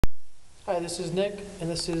Hi, this is Nick, and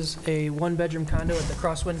this is a one-bedroom condo at the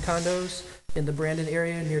CROSSWYNDE condos in the Brandon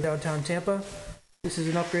area near downtown Tampa. This is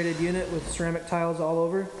an upgraded unit with ceramic tiles all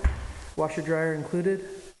over, washer dryer included.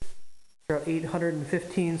 About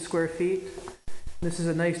 815 square feet. This is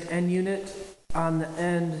a nice end unit on the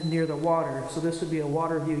end near the water, so this would be a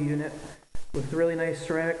water view unit with really nice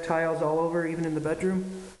ceramic tiles all over, even in the bedroom,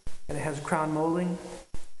 and it has crown molding.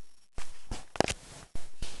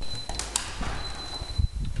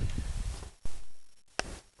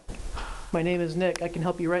 My name is Nick. I can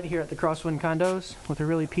help you rent here at the CROSSWYNDE condos with a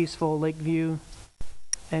really peaceful lake view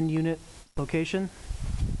end unit location.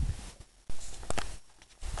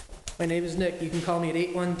 My name is Nick. You can call me at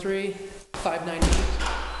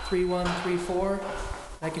 813-598-3134.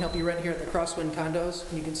 I can help you rent here at the CROSSWYNDE condos.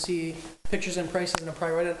 And you can see pictures and prices and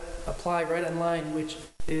apply right online, which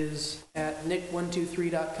is at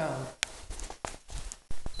nick123.com.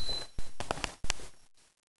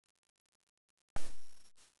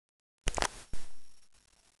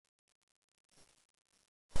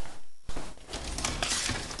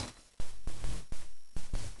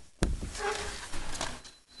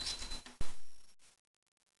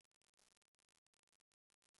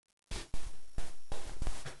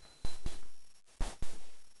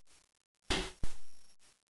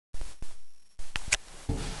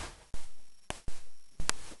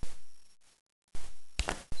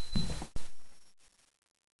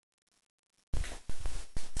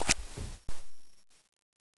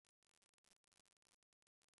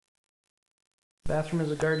 Bathroom is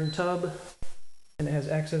a garden tub, and it has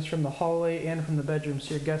access from the hallway and from the bedroom,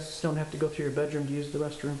 so your guests don't have to go through your bedroom to use the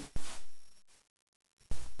restroom.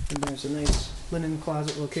 And there's a nice linen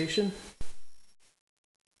closet location.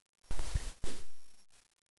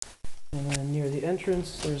 And then near the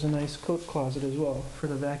entrance, there's a nice coat closet as well for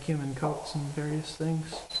the vacuum and coats and various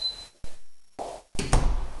things.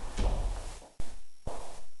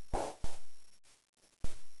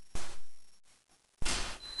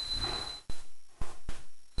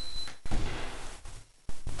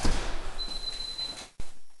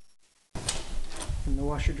 And the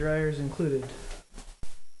washer dryer is included.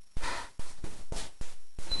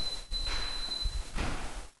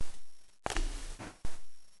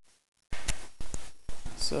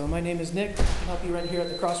 So my name is Nick. I can help you rent here at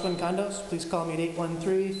the CROSSWYNDE condos. Please call me at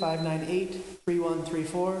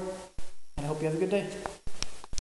 813-598-3134, and I hope you have a good day.